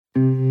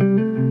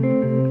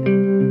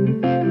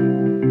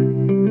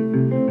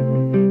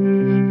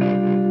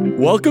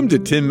Welcome to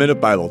 10-Minute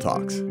Bible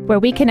Talks, where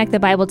we connect the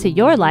Bible to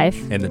your life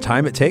and the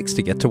time it takes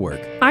to get to work.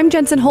 I'm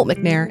Jensen Holt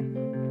McNair.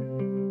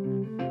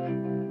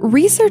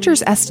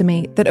 Researchers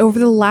estimate that over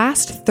the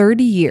last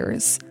 30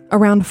 years,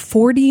 around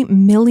 40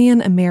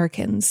 million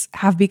Americans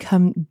have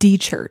become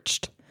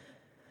de-churched.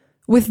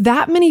 With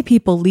that many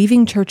people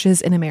leaving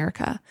churches in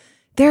America,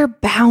 there are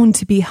bound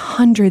to be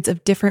hundreds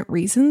of different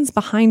reasons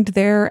behind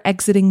their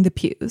exiting the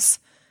pews.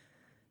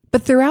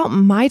 But throughout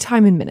my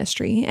time in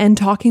ministry and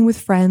talking with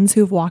friends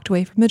who've walked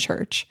away from the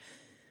church,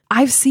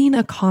 I've seen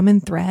a common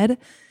thread,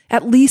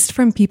 at least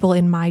from people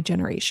in my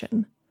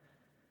generation.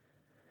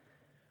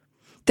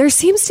 There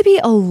seems to be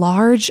a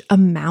large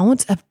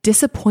amount of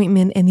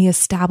disappointment in the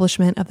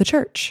establishment of the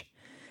church.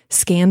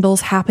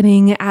 Scandals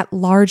happening at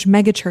large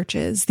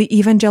megachurches, the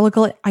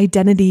evangelical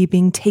identity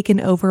being taken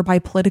over by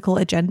political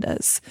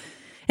agendas,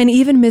 and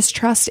even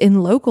mistrust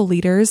in local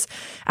leaders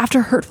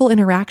after hurtful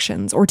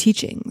interactions or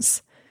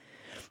teachings.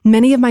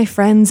 Many of my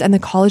friends and the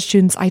college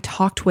students I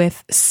talked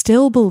with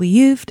still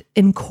believed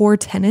in core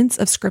tenets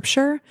of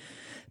Scripture,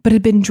 but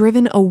had been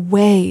driven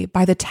away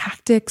by the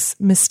tactics,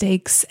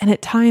 mistakes, and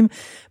at times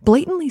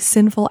blatantly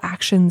sinful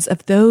actions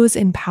of those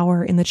in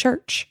power in the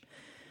church.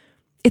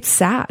 It's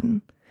sad.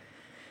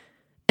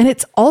 And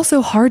it's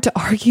also hard to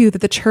argue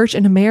that the church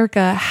in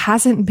America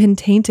hasn't been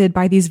tainted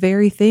by these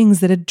very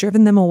things that had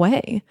driven them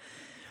away.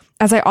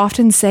 As I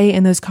often say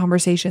in those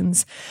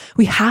conversations,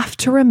 we have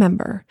to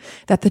remember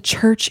that the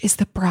church is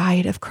the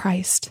bride of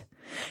Christ,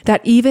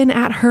 that even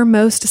at her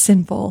most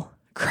sinful,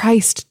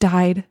 Christ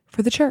died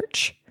for the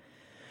church.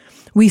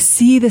 We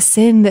see the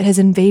sin that has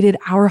invaded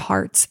our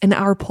hearts and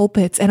our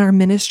pulpits and our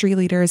ministry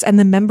leaders and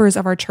the members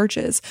of our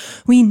churches.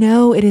 We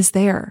know it is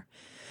there.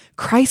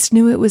 Christ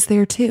knew it was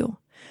there too,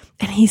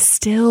 and he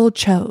still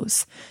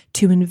chose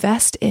to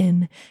invest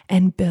in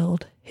and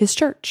build his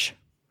church.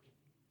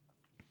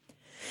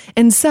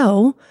 And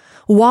so,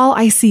 while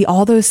I see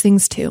all those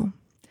things too,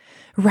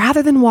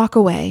 rather than walk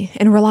away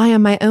and rely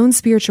on my own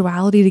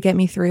spirituality to get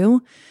me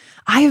through,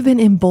 I have been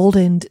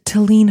emboldened to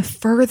lean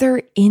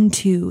further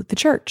into the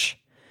church.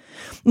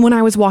 When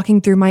I was walking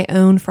through my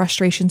own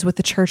frustrations with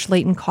the church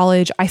late in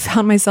college, I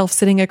found myself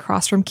sitting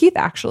across from Keith,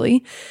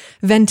 actually,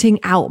 venting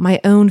out my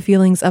own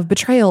feelings of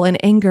betrayal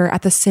and anger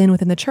at the sin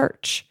within the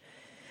church.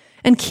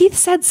 And Keith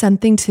said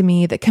something to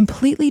me that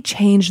completely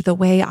changed the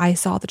way I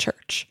saw the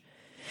church.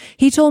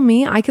 He told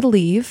me I could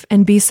leave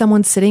and be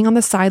someone sitting on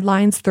the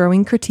sidelines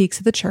throwing critiques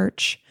at the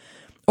church,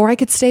 or I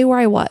could stay where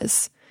I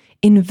was,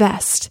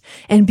 invest,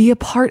 and be a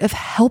part of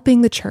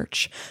helping the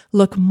church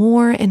look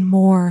more and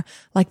more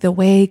like the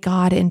way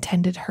God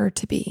intended her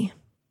to be.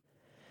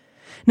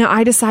 Now,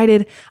 I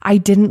decided I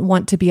didn't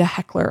want to be a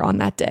heckler on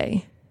that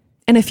day.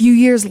 And a few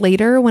years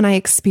later, when I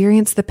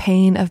experienced the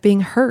pain of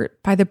being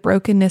hurt by the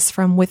brokenness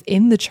from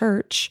within the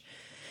church,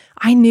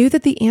 I knew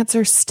that the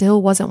answer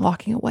still wasn't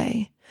walking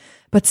away,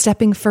 but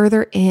stepping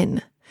further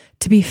in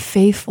to be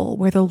faithful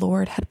where the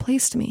Lord had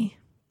placed me.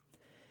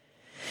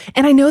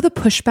 And I know the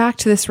pushback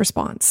to this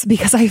response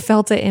because I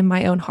felt it in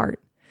my own heart.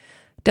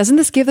 Doesn't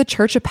this give the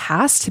church a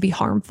pass to be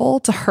harmful,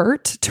 to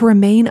hurt, to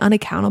remain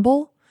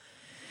unaccountable?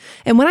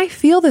 And when I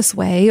feel this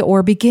way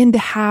or begin to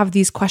have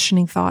these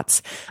questioning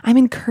thoughts, I'm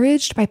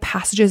encouraged by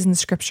passages in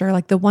Scripture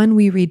like the one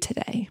we read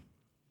today.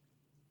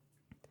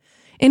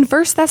 In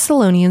 1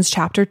 Thessalonians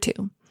chapter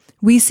 2,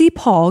 we see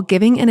Paul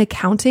giving an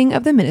accounting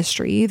of the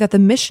ministry that the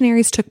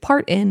missionaries took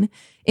part in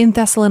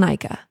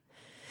Thessalonica.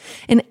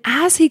 And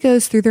as he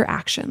goes through their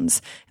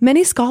actions,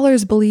 many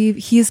scholars believe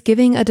he is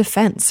giving a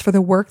defense for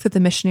the work that the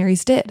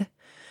missionaries did,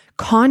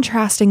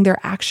 contrasting their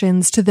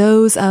actions to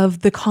those of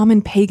the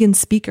common pagan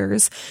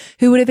speakers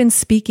who would have been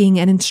speaking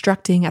and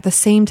instructing at the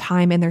same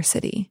time in their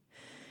city.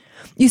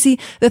 You see,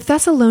 the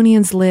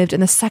Thessalonians lived in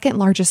the second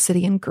largest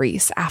city in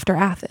Greece after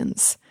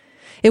Athens.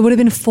 It would have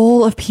been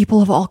full of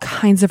people of all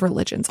kinds of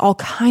religions, all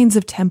kinds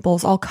of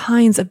temples, all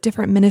kinds of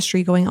different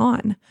ministry going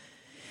on.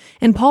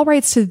 And Paul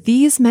writes to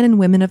these men and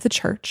women of the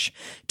church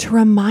to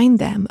remind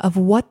them of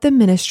what the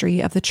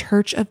ministry of the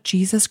Church of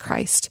Jesus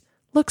Christ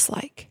looks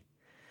like.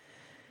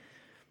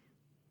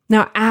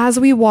 Now, as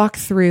we walk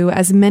through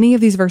as many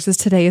of these verses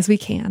today as we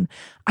can,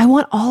 I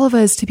want all of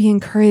us to be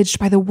encouraged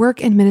by the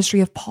work and ministry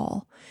of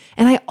Paul,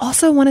 and I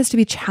also want us to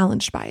be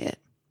challenged by it.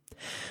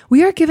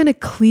 We are given a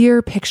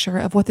clear picture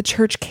of what the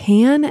church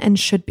can and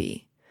should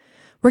be.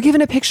 We're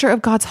given a picture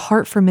of God's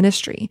heart for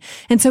ministry.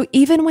 And so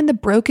even when the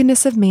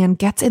brokenness of man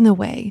gets in the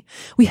way,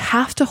 we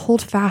have to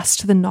hold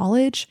fast to the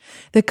knowledge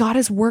that God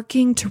is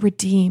working to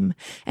redeem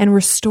and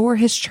restore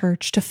his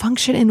church to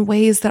function in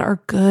ways that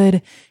are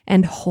good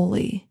and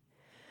holy.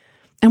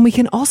 And we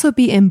can also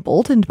be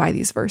emboldened by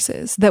these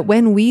verses, that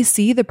when we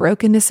see the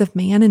brokenness of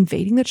man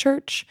invading the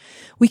church,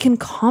 we can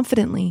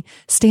confidently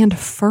stand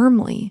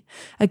firmly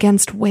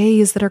against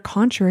ways that are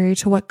contrary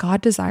to what God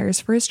desires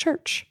for his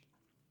church.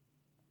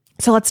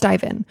 So let's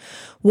dive in.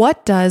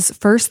 What does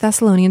 1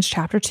 Thessalonians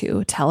chapter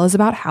 2 tell us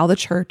about how the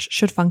church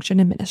should function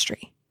in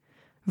ministry?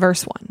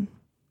 Verse 1.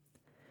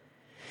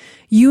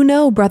 You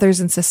know, brothers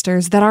and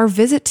sisters, that our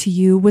visit to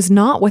you was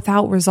not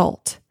without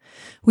result.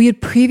 We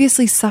had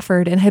previously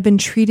suffered and had been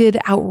treated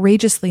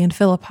outrageously in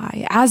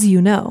Philippi, as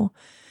you know.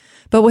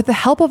 But with the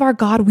help of our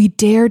God, we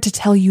dared to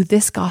tell you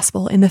this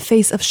gospel in the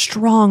face of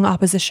strong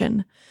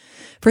opposition.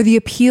 For the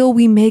appeal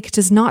we make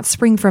does not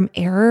spring from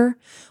error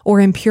or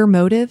impure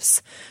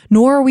motives,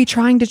 nor are we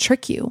trying to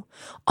trick you.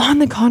 On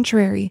the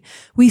contrary,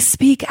 we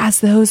speak as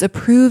those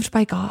approved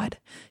by God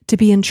to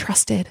be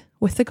entrusted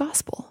with the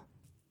gospel.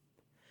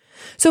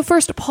 So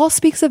first, Paul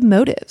speaks of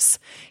motives.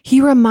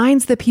 He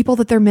reminds the people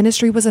that their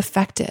ministry was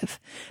effective,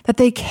 that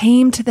they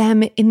came to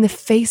them in the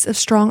face of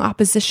strong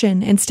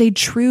opposition and stayed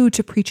true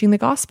to preaching the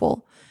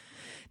gospel.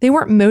 They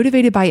weren't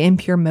motivated by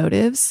impure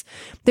motives.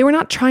 They were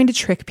not trying to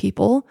trick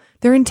people.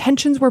 Their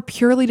intentions were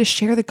purely to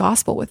share the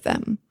gospel with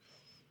them.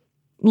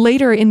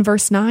 Later in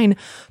verse 9,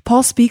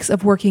 Paul speaks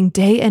of working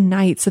day and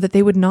night so that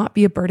they would not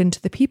be a burden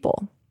to the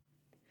people.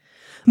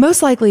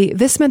 Most likely,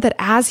 this meant that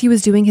as he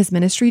was doing his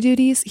ministry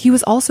duties, he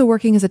was also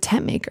working as a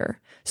tent maker,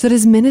 so that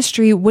his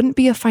ministry wouldn't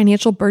be a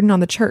financial burden on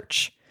the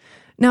church.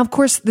 Now, of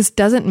course, this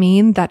doesn't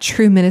mean that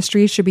true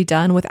ministry should be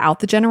done without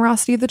the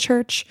generosity of the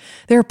church.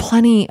 There are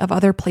plenty of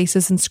other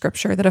places in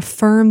Scripture that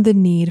affirm the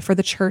need for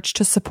the church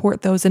to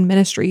support those in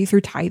ministry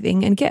through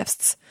tithing and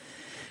gifts.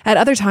 At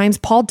other times,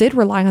 Paul did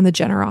rely on the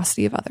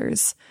generosity of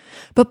others.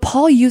 But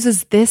Paul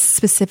uses this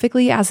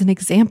specifically as an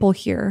example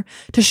here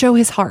to show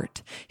his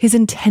heart, his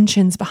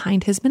intentions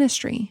behind his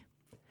ministry.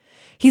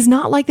 He's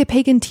not like the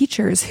pagan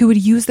teachers who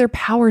would use their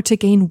power to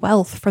gain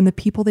wealth from the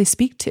people they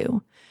speak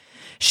to,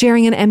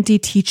 sharing an empty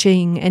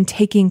teaching and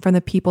taking from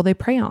the people they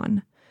prey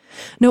on.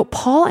 No,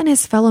 Paul and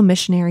his fellow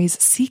missionaries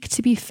seek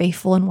to be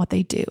faithful in what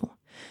they do,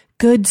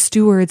 good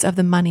stewards of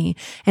the money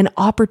and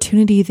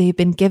opportunity they've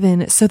been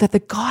given so that the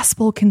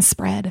gospel can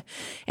spread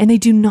and they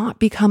do not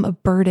become a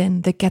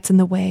burden that gets in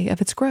the way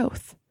of its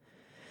growth.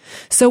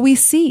 So we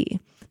see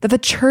that the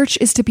church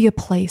is to be a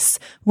place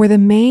where the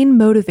main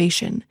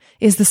motivation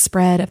is the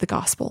spread of the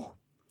gospel.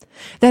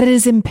 That it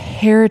is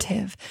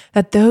imperative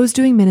that those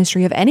doing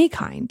ministry of any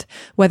kind,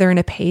 whether in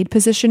a paid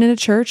position in a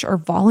church or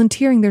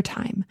volunteering their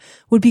time,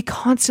 would be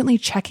constantly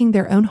checking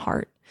their own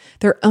heart,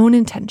 their own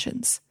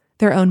intentions,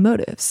 their own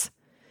motives.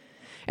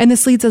 And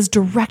this leads us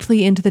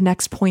directly into the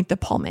next point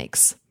that Paul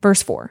makes.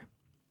 Verse 4.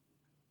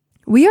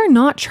 We are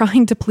not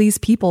trying to please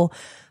people,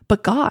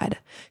 but God,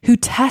 who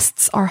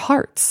tests our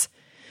hearts.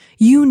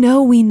 You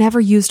know we never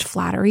used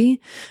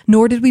flattery,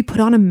 nor did we put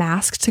on a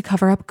mask to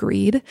cover up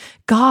greed.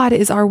 God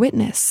is our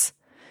witness.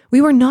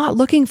 We were not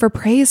looking for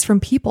praise from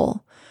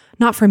people,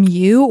 not from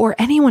you or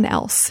anyone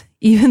else,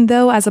 even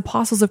though as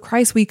apostles of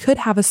Christ we could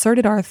have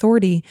asserted our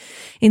authority.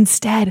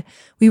 Instead,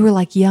 we were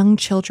like young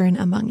children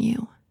among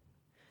you.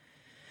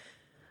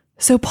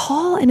 So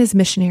Paul and his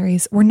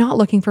missionaries were not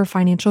looking for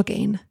financial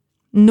gain,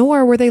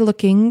 nor were they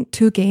looking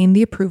to gain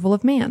the approval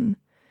of man.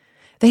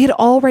 They had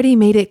already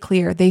made it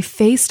clear they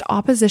faced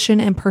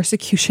opposition and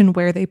persecution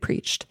where they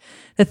preached.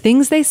 The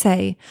things they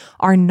say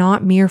are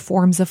not mere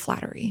forms of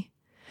flattery.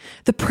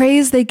 The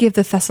praise they give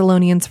the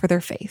Thessalonians for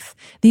their faith,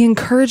 the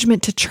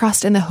encouragement to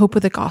trust in the hope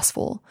of the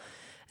gospel,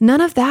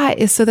 none of that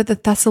is so that the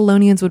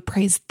Thessalonians would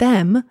praise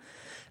them,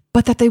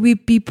 but that they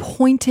would be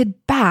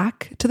pointed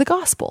back to the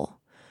gospel.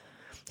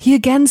 He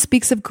again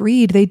speaks of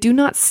greed. They do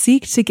not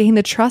seek to gain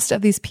the trust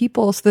of these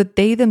people so that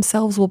they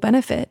themselves will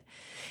benefit.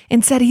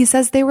 Instead, he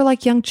says they were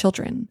like young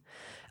children.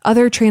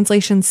 Other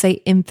translations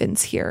say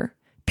infants here,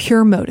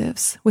 pure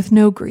motives with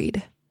no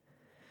greed.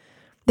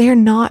 They are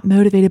not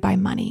motivated by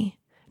money,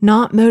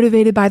 not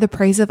motivated by the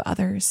praise of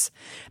others.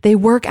 They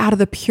work out of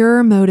the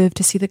pure motive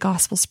to see the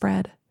gospel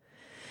spread.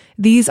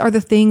 These are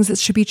the things that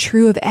should be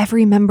true of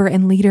every member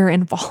and leader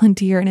and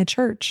volunteer in a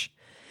church.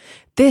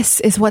 This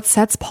is what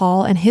sets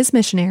Paul and his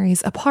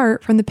missionaries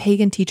apart from the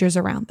pagan teachers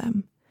around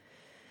them.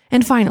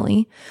 And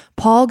finally,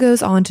 Paul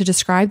goes on to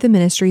describe the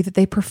ministry that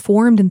they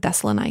performed in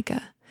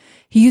Thessalonica.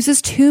 He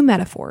uses two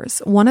metaphors,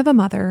 one of a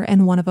mother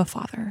and one of a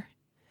father.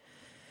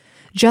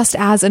 Just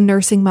as a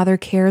nursing mother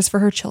cares for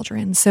her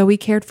children, so we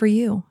cared for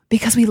you,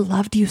 because we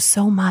loved you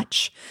so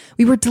much.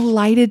 We were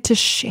delighted to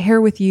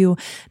share with you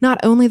not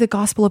only the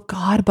gospel of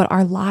God, but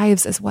our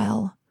lives as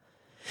well.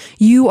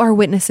 You are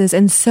witnesses,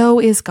 and so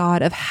is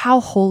God, of how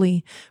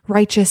holy,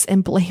 righteous,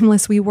 and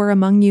blameless we were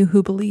among you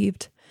who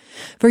believed.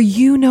 For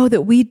you know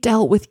that we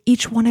dealt with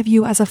each one of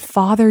you as a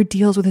father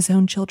deals with his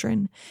own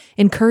children,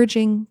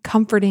 encouraging,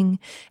 comforting,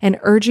 and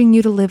urging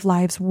you to live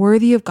lives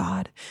worthy of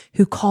God,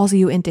 who calls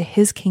you into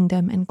his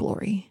kingdom and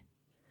glory.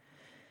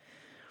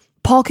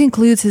 Paul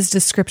concludes his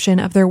description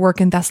of their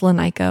work in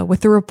Thessalonica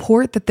with the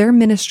report that their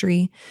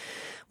ministry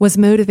was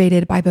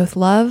motivated by both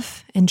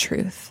love and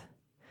truth.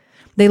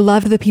 They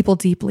loved the people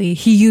deeply.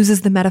 He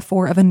uses the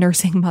metaphor of a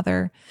nursing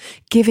mother,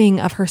 giving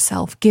of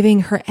herself,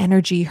 giving her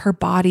energy, her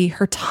body,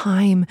 her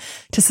time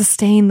to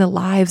sustain the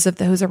lives of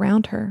those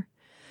around her.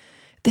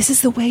 This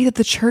is the way that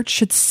the church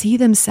should see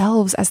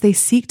themselves as they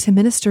seek to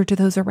minister to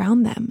those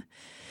around them.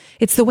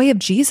 It's the way of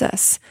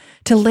Jesus,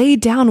 to lay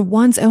down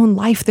one's own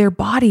life, their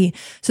body,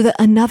 so that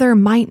another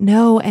might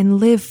know and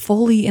live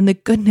fully in the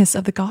goodness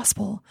of the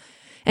gospel.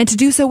 And to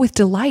do so with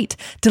delight,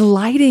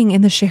 delighting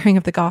in the sharing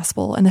of the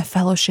gospel and the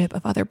fellowship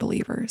of other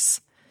believers.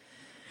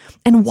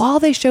 And while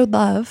they showed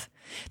love,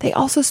 they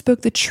also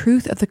spoke the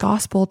truth of the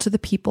gospel to the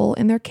people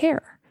in their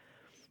care.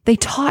 They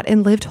taught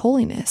and lived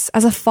holiness.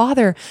 As a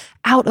father,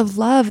 out of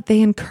love,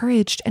 they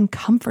encouraged and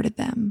comforted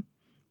them.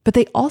 But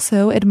they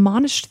also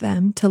admonished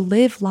them to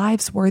live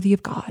lives worthy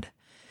of God.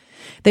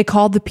 They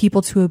called the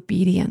people to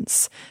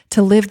obedience,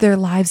 to live their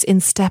lives in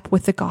step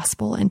with the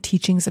gospel and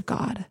teachings of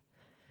God.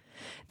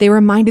 They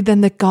reminded them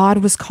that God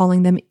was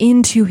calling them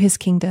into his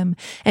kingdom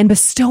and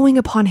bestowing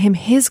upon him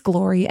his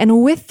glory.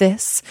 And with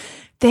this,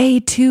 they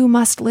too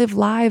must live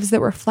lives that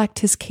reflect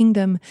his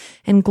kingdom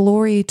and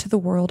glory to the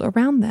world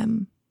around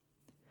them.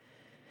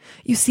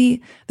 You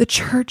see, the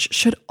church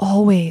should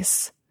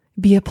always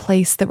be a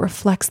place that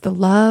reflects the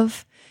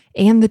love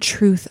and the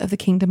truth of the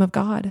kingdom of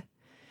God.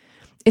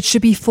 It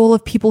should be full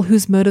of people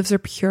whose motives are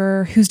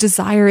pure, whose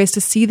desire is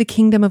to see the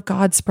kingdom of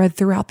God spread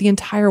throughout the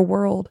entire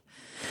world,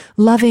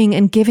 loving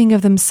and giving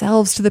of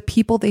themselves to the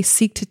people they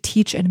seek to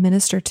teach and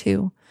minister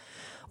to,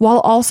 while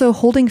also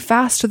holding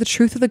fast to the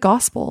truth of the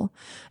gospel,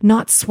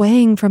 not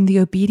swaying from the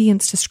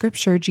obedience to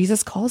Scripture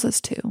Jesus calls us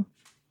to.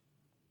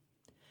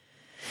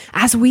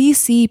 As we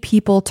see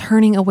people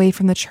turning away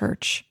from the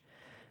church,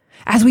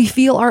 as we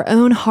feel our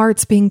own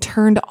hearts being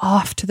turned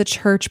off to the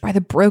church by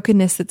the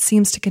brokenness that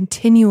seems to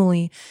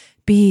continually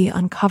be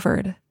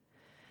uncovered,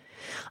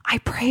 I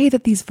pray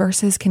that these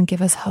verses can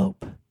give us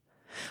hope.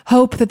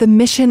 Hope that the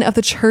mission of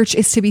the church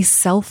is to be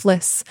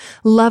selfless,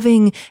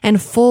 loving,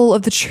 and full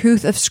of the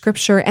truth of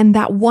Scripture, and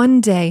that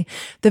one day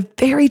the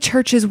very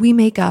churches we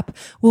make up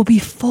will be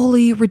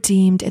fully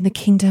redeemed in the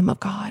kingdom of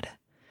God.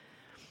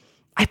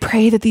 I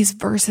pray that these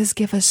verses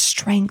give us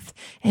strength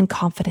and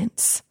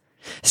confidence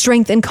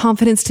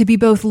to be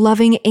both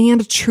loving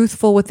and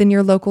truthful within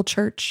your local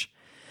church,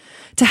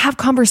 to have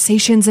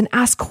conversations and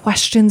ask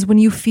questions when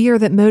you fear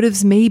that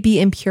motives may be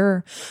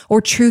impure or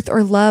truth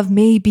or love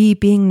may be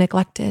being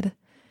neglected.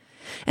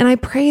 And I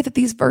pray that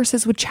these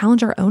verses would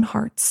challenge our own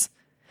hearts,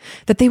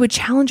 that they would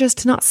challenge us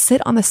to not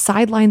sit on the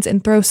sidelines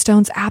and throw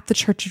stones at the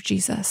church of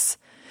Jesus,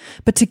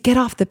 but to get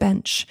off the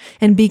bench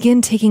and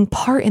begin taking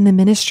part in the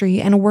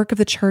ministry and work of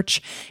the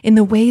church in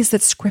the ways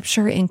that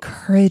Scripture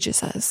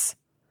encourages us.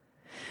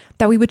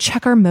 That we would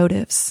check our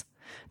motives,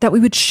 that we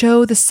would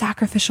show the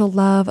sacrificial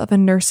love of a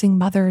nursing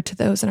mother to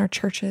those in our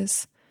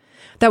churches,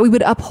 that we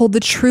would uphold the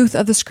truth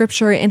of the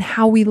Scripture in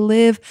how we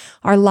live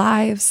our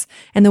lives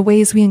and the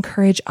ways we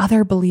encourage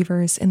other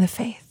believers in the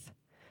faith.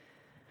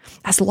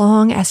 As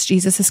long as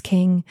Jesus is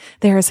King,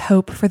 there is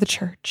hope for the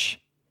church.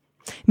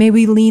 May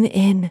we lean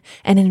in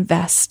and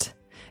invest,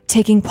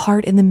 taking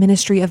part in the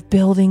ministry of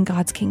building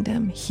God's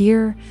kingdom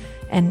here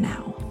and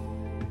now.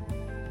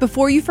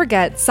 Before you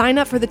forget, sign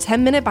up for the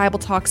 10-Minute Bible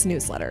Talks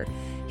newsletter.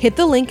 Hit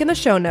the link in the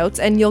show notes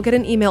and you'll get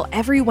an email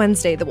every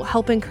Wednesday that will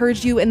help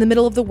encourage you in the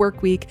middle of the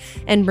work week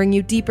and bring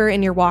you deeper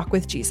in your walk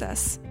with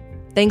Jesus.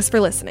 Thanks for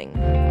listening.